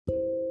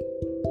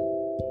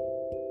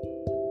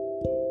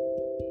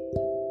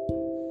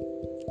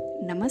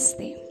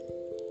Namaste.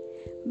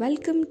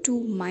 Welcome to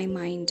My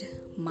Mind,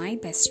 My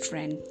Best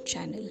Friend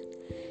channel.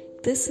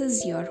 This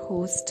is your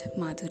host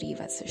Madhuri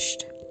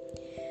Vasisht.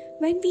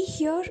 When we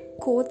hear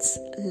quotes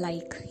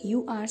like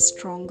 "you are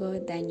stronger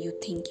than you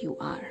think you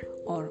are"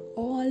 or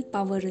 "all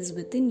power is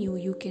within you,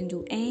 you can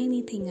do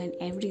anything and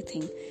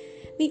everything,"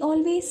 we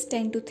always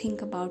tend to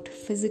think about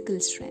physical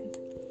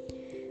strength.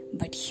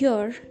 But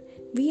here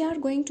we are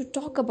going to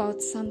talk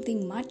about something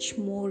much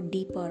more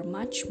deeper,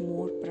 much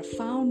more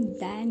profound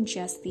than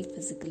just the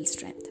physical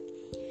strength.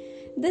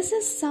 This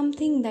is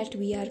something that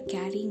we are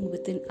carrying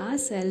within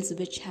ourselves,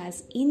 which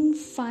has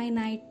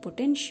infinite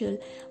potential,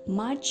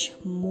 much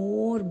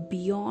more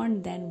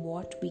beyond than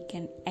what we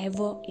can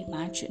ever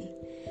imagine.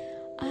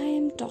 I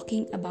am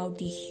talking about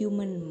the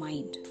human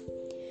mind.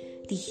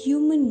 The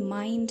human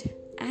mind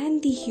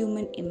and the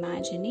human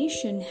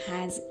imagination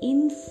has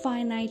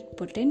infinite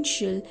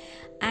potential,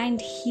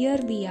 and here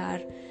we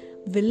are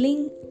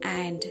willing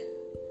and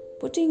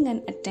putting an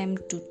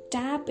attempt to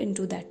tap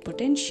into that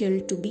potential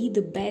to be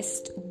the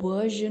best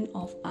version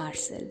of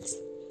ourselves.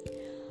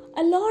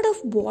 A lot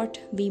of what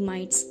we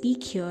might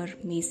speak here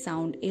may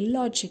sound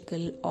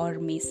illogical or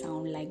may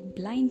sound like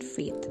blind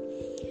faith.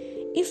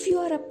 If you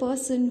are a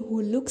person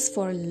who looks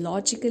for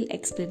logical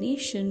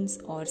explanations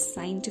or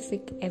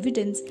scientific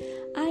evidence,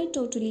 I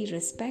totally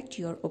respect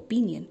your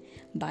opinion,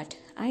 but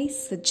I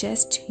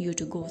suggest you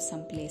to go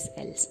someplace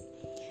else.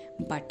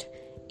 But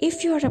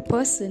if you are a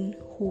person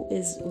who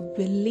is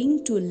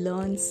willing to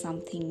learn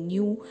something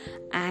new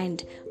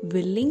and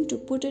willing to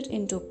put it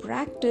into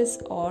practice,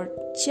 or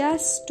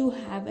just to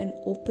have an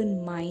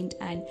open mind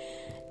and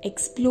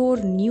explore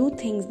new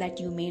things that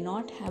you may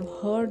not have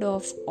heard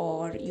of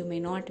or you may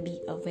not be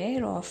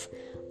aware of,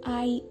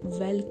 I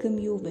welcome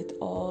you with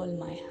all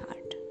my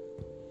heart.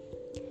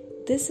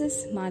 This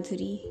is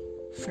Madhuri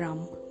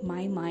from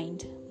My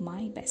Mind,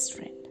 My Best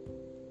Friend.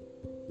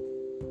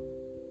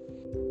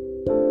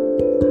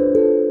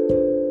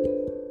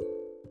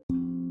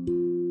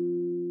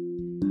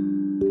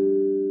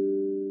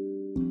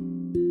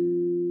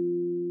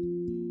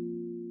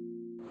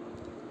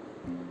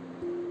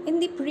 In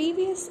the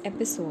previous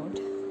episode,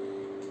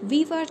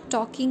 we were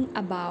talking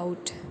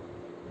about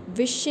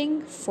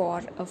wishing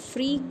for a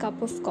free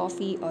cup of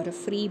coffee or a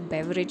free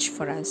beverage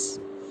for us.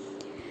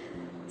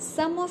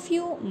 Some of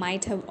you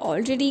might have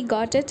already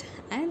got it,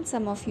 and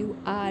some of you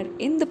are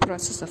in the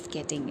process of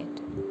getting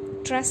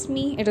it. Trust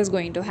me, it is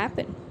going to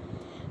happen.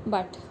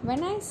 But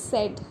when I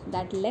said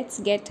that let's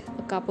get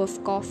a cup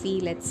of coffee,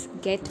 let's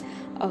get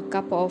a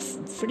cup of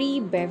free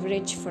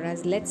beverage for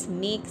us, let's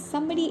make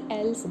somebody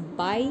else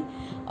buy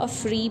a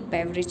free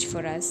beverage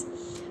for us,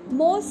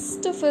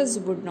 most of us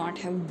would not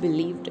have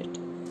believed it.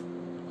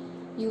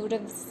 You would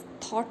have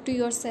thought to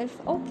yourself,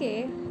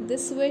 okay,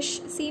 this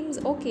wish seems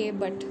okay,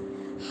 but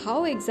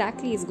how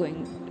exactly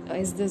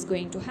is this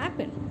going to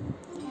happen?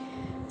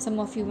 Some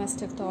of you must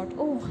have thought,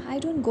 oh, I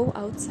don't go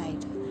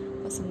outside.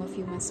 Or some of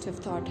you must have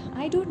thought,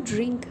 I don't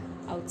drink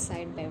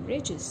outside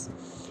beverages.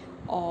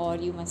 Or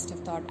you must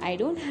have thought, I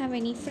don't have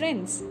any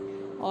friends.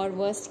 Or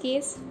worst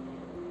case,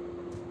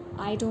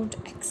 I don't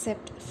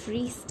accept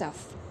free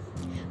stuff.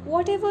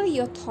 Whatever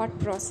your thought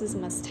process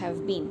must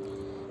have been,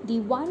 the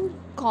one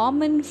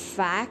common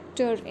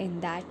factor in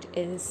that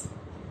is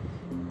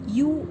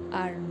you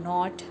are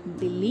not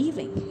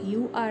believing.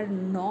 You are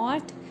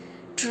not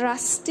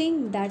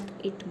trusting that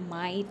it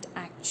might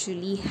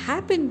actually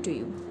happen to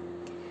you.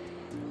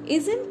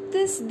 Isn't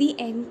this the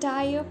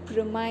entire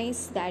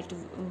premise that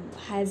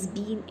has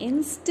been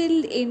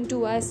instilled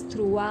into us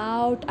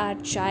throughout our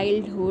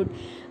childhood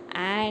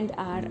and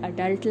our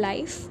adult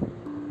life?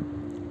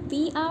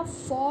 We are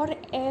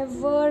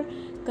forever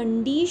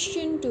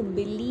conditioned to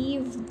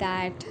believe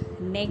that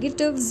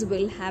negatives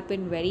will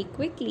happen very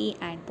quickly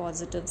and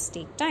positives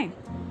take time.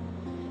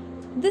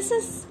 This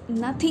is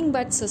nothing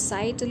but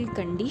societal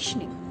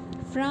conditioning.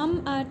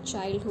 From our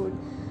childhood,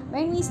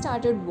 when we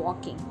started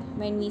walking,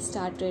 when we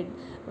started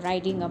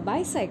riding a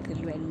bicycle,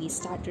 when we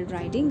started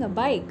riding a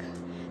bike,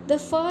 the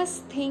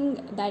first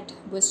thing that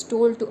was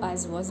told to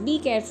us was, be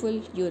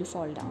careful, you will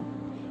fall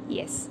down.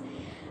 Yes,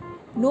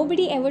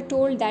 nobody ever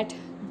told that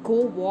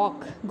go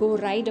walk, go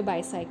ride a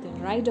bicycle,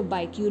 ride a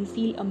bike, you will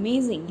feel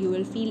amazing, you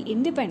will feel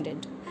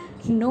independent.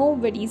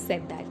 Nobody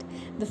said that.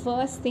 The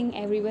first thing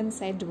everyone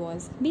said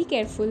was, be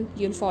careful,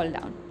 you'll fall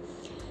down.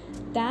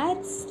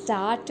 That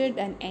started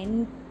an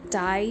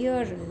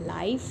entire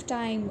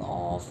lifetime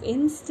of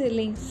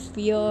instilling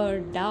fear,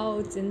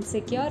 doubts,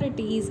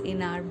 insecurities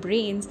in our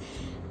brains,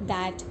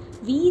 that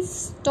we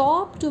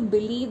stop to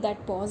believe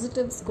that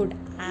positives could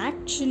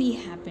actually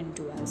happen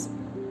to us.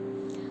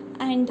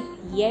 And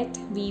yet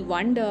we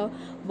wonder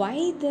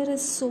why there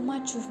is so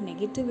much of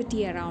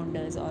negativity around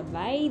us, or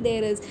why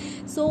there is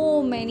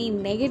so many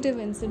negative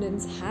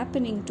incidents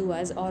happening to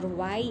us, or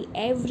why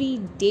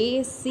every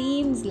day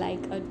seems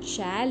like a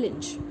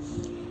challenge.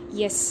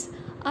 Yes,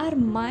 our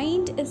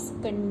mind is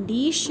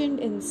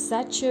conditioned in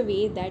such a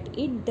way that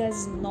it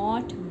does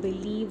not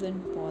believe in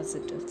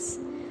positives.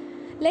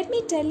 Let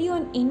me tell you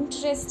an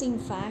interesting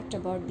fact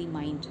about the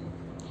mind.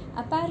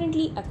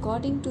 Apparently,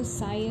 according to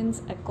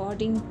science,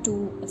 according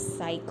to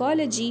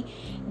psychology,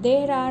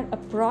 there are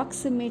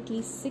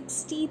approximately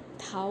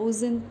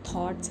 60,000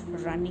 thoughts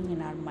running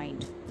in our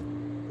mind.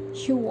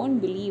 You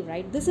won't believe,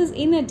 right? This is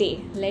in a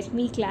day. Let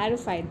me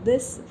clarify.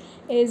 This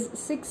is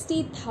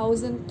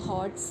 60,000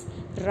 thoughts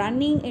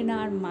running in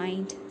our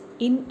mind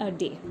in a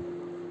day.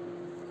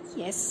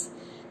 Yes,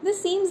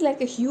 this seems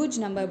like a huge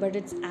number, but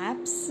it's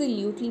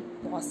absolutely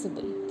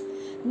possible.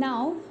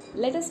 Now,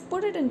 let us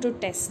put it into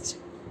test.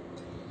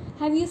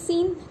 Have you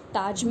seen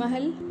Taj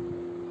Mahal?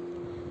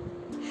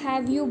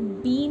 Have you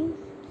been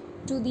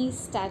to the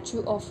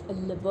Statue of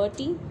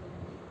Liberty?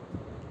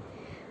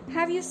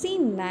 Have you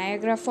seen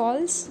Niagara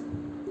Falls?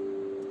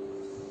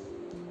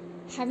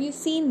 Have you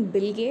seen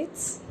Bill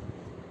Gates?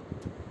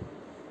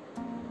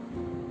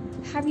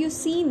 Have you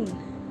seen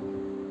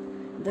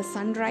the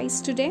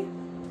sunrise today?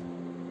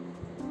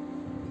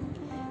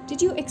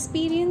 Did you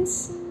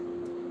experience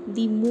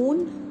the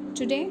moon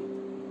today?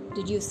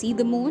 Did you see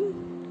the moon?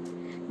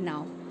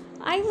 Now,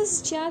 I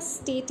was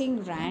just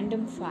stating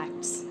random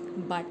facts,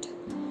 but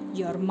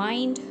your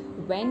mind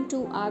went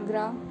to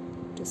Agra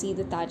to see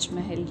the Taj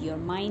Mahal, your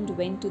mind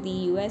went to the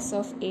US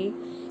of A,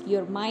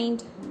 your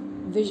mind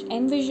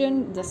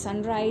envisioned the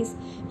sunrise,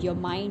 your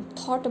mind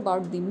thought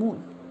about the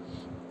moon.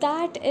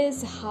 That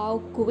is how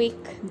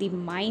quick the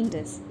mind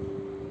is.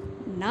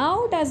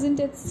 Now, doesn't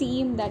it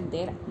seem that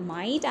there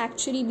might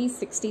actually be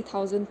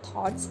 60,000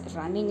 thoughts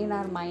running in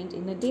our mind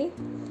in a day?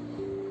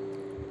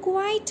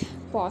 Quite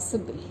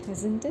possible,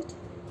 isn't it?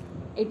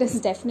 It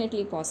is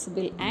definitely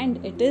possible,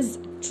 and it is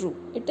true.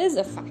 It is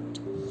a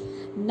fact.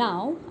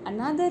 Now,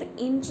 another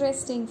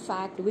interesting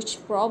fact which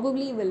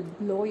probably will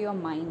blow your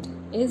mind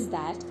is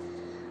that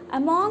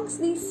amongst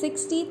these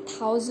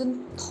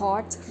 60,000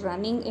 thoughts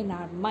running in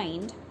our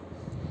mind,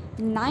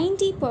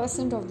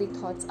 90% of the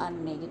thoughts are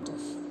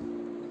negative.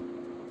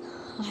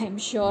 I am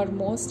sure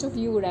most of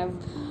you would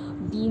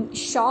have been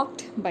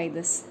shocked by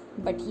this,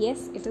 but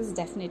yes, it is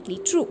definitely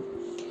true.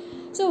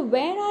 So,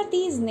 where are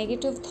these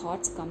negative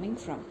thoughts coming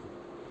from?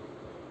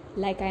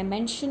 Like I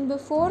mentioned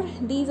before,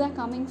 these are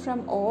coming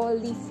from all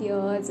the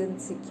fears,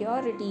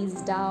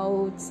 insecurities,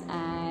 doubts,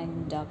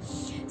 and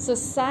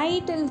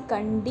societal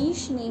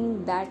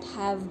conditioning that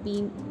have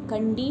been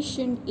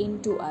conditioned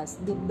into us,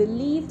 the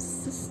belief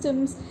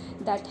systems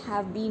that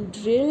have been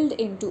drilled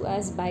into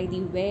us by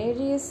the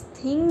various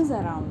things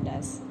around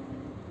us.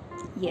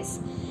 Yes,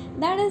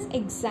 that is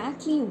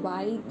exactly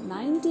why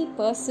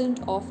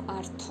 90% of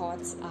our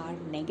thoughts are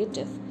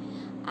negative.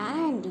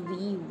 And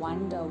we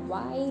wonder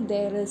why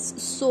there is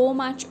so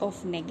much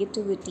of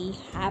negativity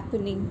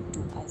happening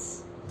to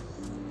us.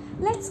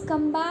 Let's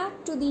come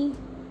back to the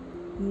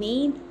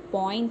main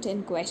point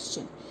in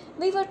question.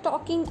 We were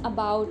talking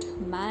about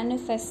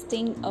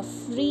manifesting a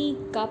free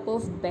cup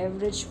of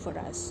beverage for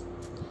us.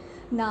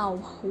 Now,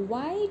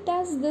 why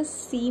does this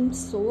seem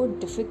so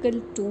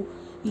difficult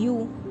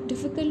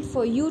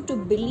for you to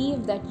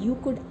believe that you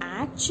could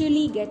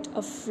actually get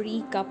a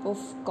free cup of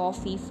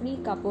coffee, free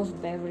cup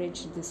of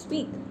beverage this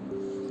week?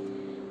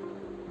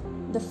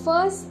 The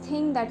first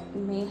thing that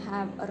may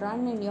have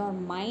run in your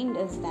mind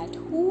is that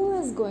who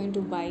is going to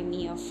buy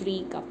me a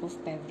free cup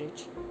of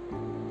beverage?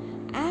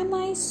 Am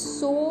I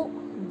so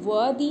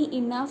worthy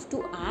enough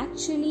to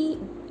actually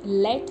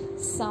let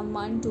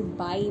someone to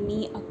buy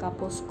me a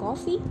cup of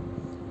coffee?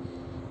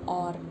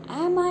 Or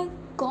am I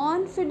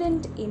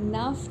confident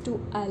enough to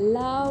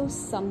allow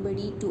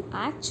somebody to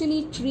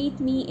actually treat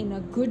me in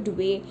a good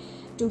way,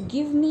 to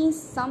give me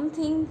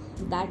something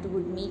that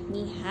would make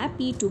me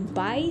happy, to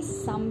buy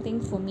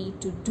something for me,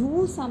 to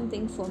do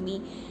something for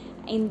me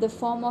in the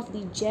form of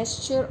the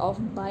gesture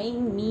of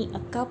buying me a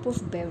cup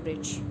of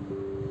beverage?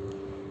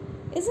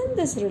 Isn't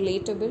this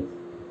relatable?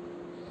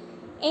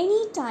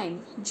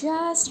 Anytime,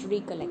 just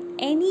recollect,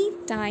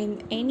 anytime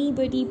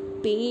anybody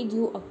paid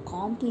you a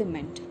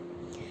compliment,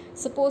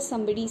 suppose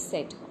somebody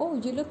said, "Oh,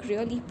 you look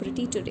really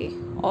pretty today,"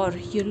 or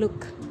 "You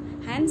look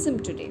handsome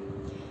today,"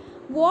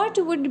 what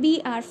would be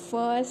our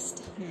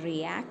first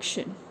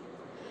reaction?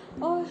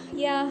 "Oh,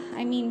 yeah,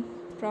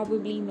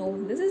 probably no.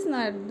 This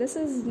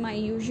is my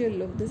usual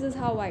look. This is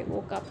how I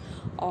woke up,"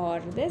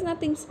 or "There's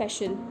nothing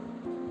special."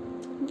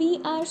 We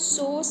are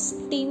so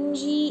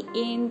stingy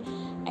in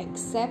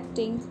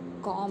accepting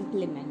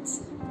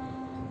compliments.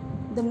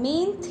 The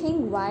main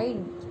thing why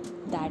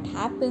that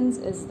happens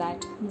is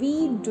that we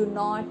do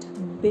not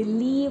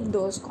believe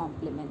those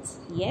compliments.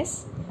 Yes,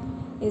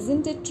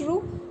 isn't it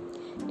true?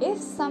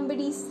 If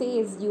somebody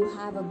says you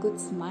have a good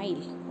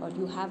smile, or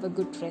you have a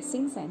good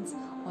dressing sense,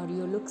 or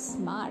you look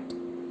smart,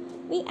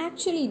 we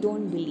actually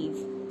don't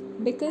believe,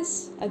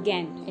 because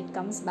again it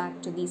comes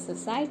back to the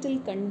societal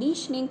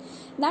conditioning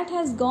that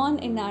has gone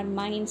in our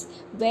minds,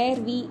 where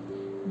we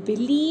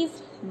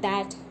believe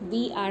that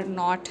we are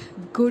not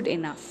good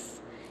enough.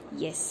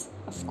 Yes,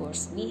 of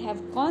course, we have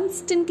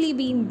constantly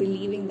been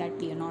believing that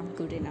we are not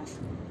good enough.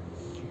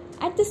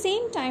 At the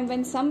same time,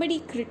 when somebody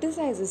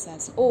criticizes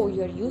us, "Oh,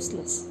 you're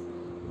useless.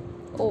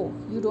 Oh,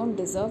 you don't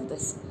deserve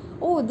this.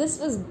 Oh, this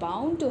was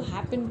bound to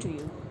happen to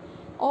you.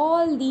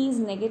 all these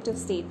negative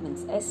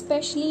statements,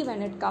 especially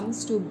when it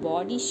comes to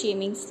body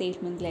shaming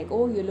statements like,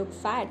 oh, you look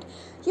fat,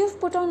 you've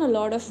put on a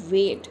lot of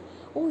weight,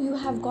 oh, you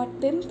have got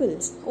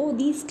pimples, oh,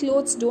 these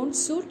clothes don't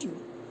suit you.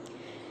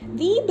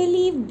 We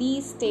believe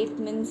these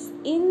statements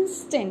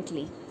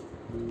instantly.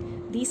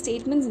 These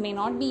statements may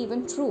not be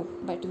even true,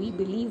 but we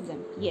believe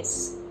them.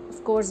 Yes,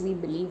 of course we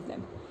believe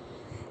them.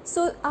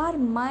 So our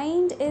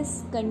mind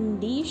is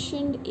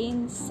conditioned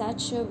in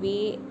such a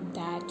way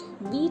that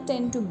we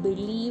tend to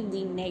believe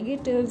the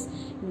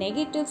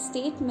negative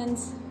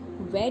statements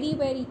very,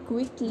 very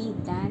quickly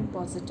than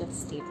positive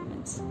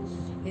statements.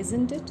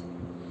 Isn't it?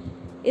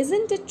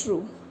 Isn't it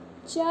true?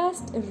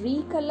 Just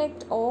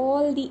recollect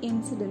all the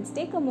incidents.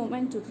 Take a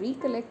moment to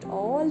recollect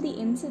all the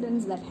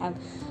incidents that have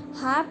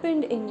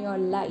happened in your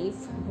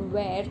life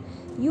where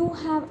you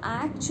have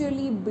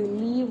actually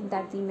believed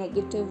that the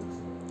negative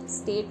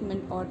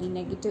statement or the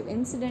negative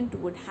incident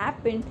would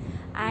happen,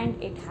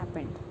 and it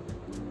happened.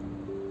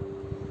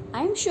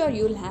 I'm sure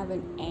you'll have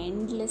an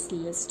endless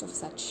list of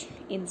such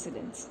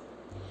incidents.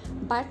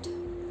 But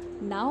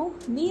now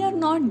we are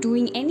not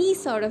doing any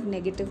sort of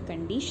negative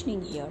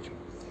conditioning here.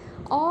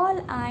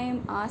 All I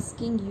am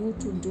asking you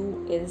to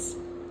do is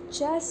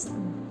just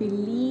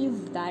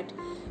believe that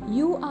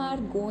you are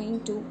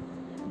going to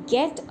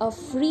get a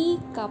free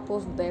cup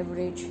of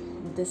beverage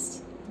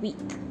this week.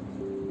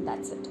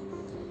 That's it.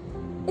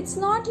 It's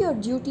not your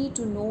duty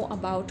to know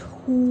about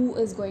who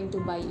is going to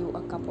buy you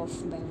a cup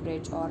of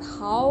beverage or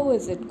how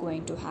is it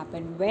going to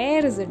happen,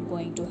 where is it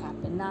going to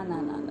happen.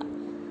 No.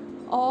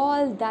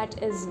 All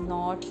that is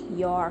not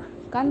your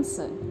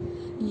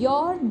concern.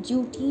 Your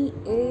duty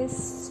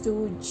is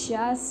to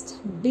just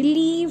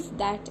believe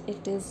that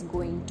it is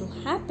going to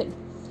happen.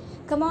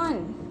 Come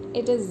on,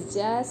 it is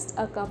just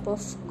a cup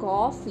of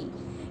coffee.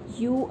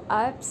 You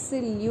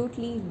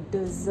absolutely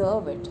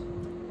deserve it.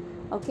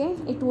 Okay,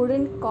 it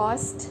wouldn't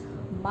cost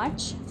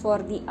much for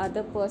the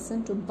other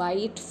person to buy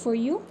it for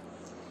you.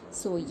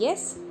 So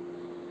yes,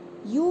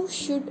 you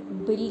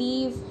should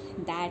believe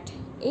that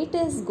it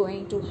is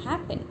going to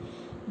happen.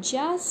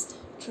 Just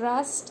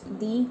trust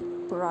the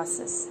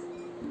process.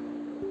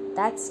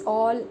 That's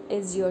all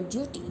is your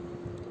duty.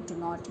 Do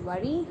not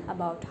worry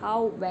about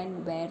how,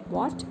 when, where,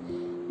 what.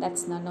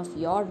 That's none of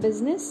your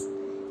business.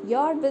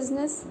 Your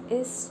business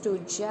is to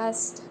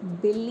just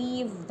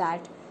believe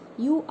that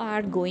you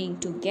are going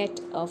to get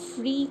a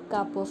free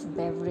cup of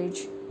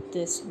beverage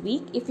this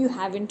week if you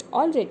haven't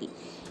already.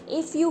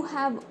 If you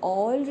have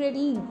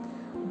already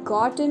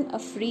gotten a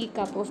free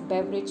cup of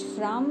beverage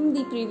from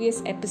the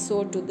previous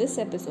episode to this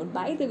episode,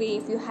 by the way,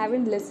 if you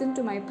haven't listened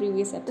to my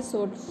previous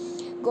episode,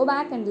 go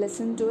back and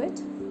listen to it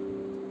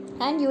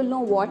and you'll know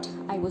what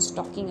I was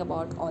talking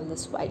about all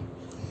this while.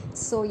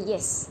 So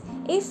yes,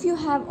 if you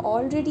have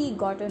already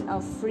gotten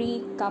a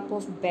free cup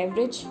of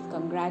beverage,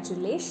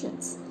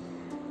 congratulations.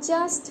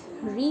 Just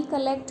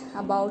recollect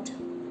about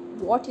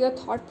what your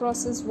thought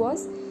process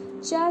was.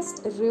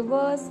 Just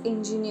reverse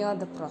engineer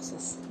the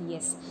process.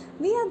 Yes,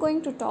 we are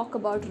going to talk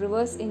about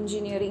reverse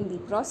engineering the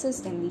process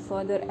in the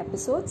further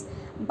episodes.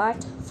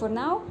 But for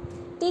now,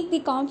 take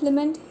the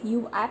compliment.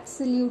 You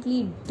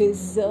absolutely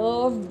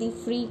deserve the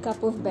free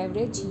cup of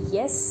beverage.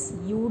 Yes,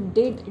 you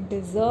did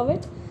deserve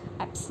it.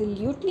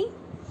 Absolutely.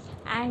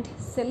 And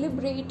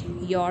celebrate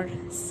your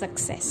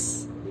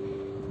success.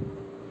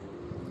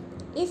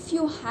 If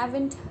you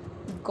haven't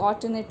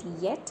gotten it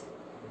yet,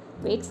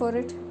 wait for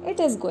it. It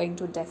is going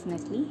to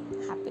definitely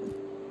happen.